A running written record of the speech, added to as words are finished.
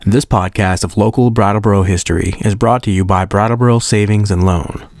This podcast of local Brattleboro history is brought to you by Brattleboro Savings and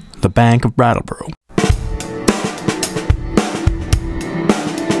Loan, the Bank of Brattleboro.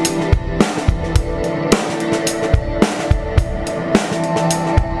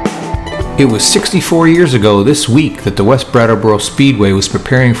 It was 64 years ago this week that the West Brattleboro Speedway was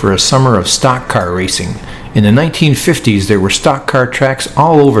preparing for a summer of stock car racing. In the 1950s, there were stock car tracks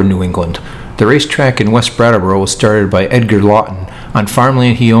all over New England. The racetrack in West Brattleboro was started by Edgar Lawton on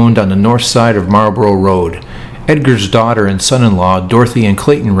farmland he owned on the north side of Marlborough Road. Edgar's daughter and son-in-law, Dorothy and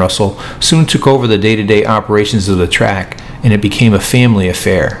Clayton Russell, soon took over the day-to-day operations of the track, and it became a family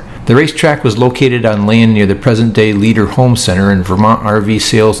affair. The racetrack was located on land near the present-day Leader Home Center and Vermont RV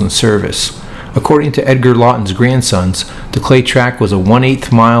Sales and Service. According to Edgar Lawton's grandsons, the clay track was a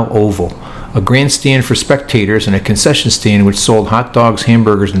 1/8 mile oval. A grandstand for spectators and a concession stand which sold hot dogs,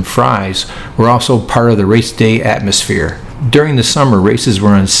 hamburgers, and fries were also part of the race day atmosphere. During the summer, races were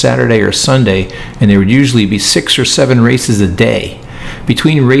on Saturday or Sunday, and there would usually be 6 or 7 races a day.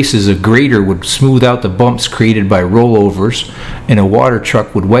 Between races, a grader would smooth out the bumps created by rollovers, and a water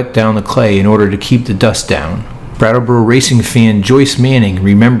truck would wet down the clay in order to keep the dust down. Brattleboro racing fan Joyce Manning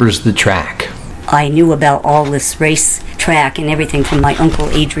remembers the track. I knew about all this race track and everything from my uncle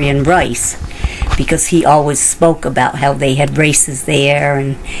Adrian Rice, because he always spoke about how they had races there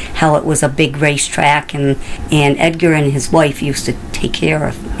and how it was a big racetrack, and Edgar and his wife used to take care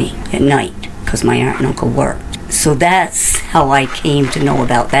of me at night because my aunt and uncle worked. So that's how I came to know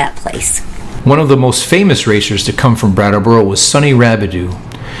about that place. One of the most famous racers to come from Brattleboro was Sonny Rabideau.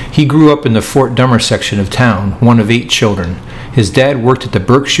 He grew up in the Fort Dummer section of town, one of 8 children. His dad worked at the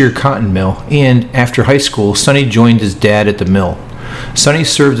Berkshire Cotton Mill, and after high school, Sonny joined his dad at the mill. Sonny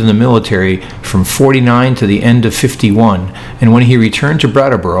served in the military from 49 to the end of 51, and when he returned to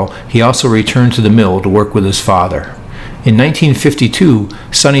Brattleboro, he also returned to the mill to work with his father. In 1952,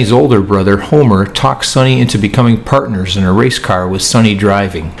 Sonny's older brother, Homer, talked Sonny into becoming partners in a race car with Sonny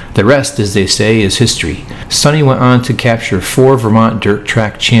driving. The rest, as they say, is history. Sonny went on to capture 4 Vermont Dirt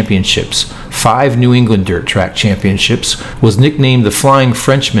Track Championships, 5 New England Dirt Track Championships, was nicknamed the Flying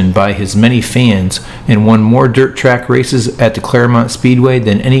Frenchman by his many fans, and won more dirt track races at the Claremont Speedway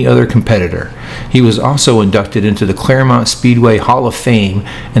than any other competitor. He was also inducted into the Claremont Speedway Hall of Fame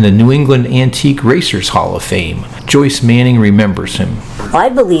and the New England Antique Racers Hall of Fame. Joyce Manning remembers him. I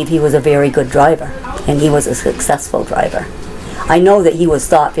believe he was a very good driver, and he was a successful driver. I know that he was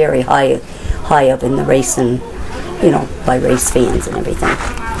thought very high up in the racing, by race fans and everything.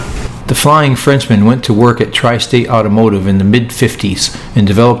 The Flying Frenchman went to work at Tri-State Automotive in the mid-50s and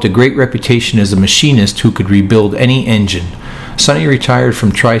developed a great reputation as a machinist who could rebuild any engine. Sonny retired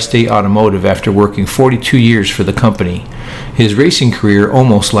from Tri-State Automotive after working 42 years for the company. His racing career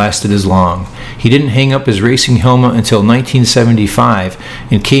almost lasted as long. He didn't hang up his racing helmet until 1975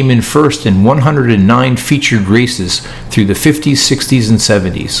 and came in first in 109 featured races through the 50s, 60s, and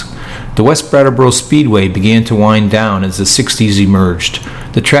 70s. The West Brattleboro Speedway began to wind down as the 60s emerged.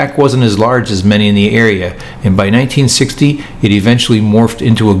 The track wasn't as large as many in the area, and by 1960 it eventually morphed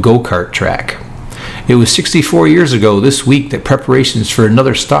into a go-kart track. It was 64 years ago this week that preparations for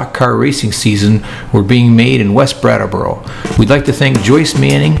another stock car racing season were being made in West Brattleboro. We'd like to thank Joyce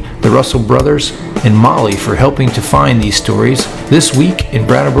Manning, the Russell brothers, and Molly for helping to find these stories this week in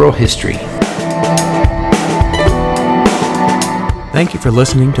Brattleboro history. Thank you for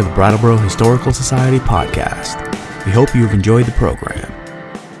listening to the Brattleboro Historical Society podcast. We hope you've enjoyed the program.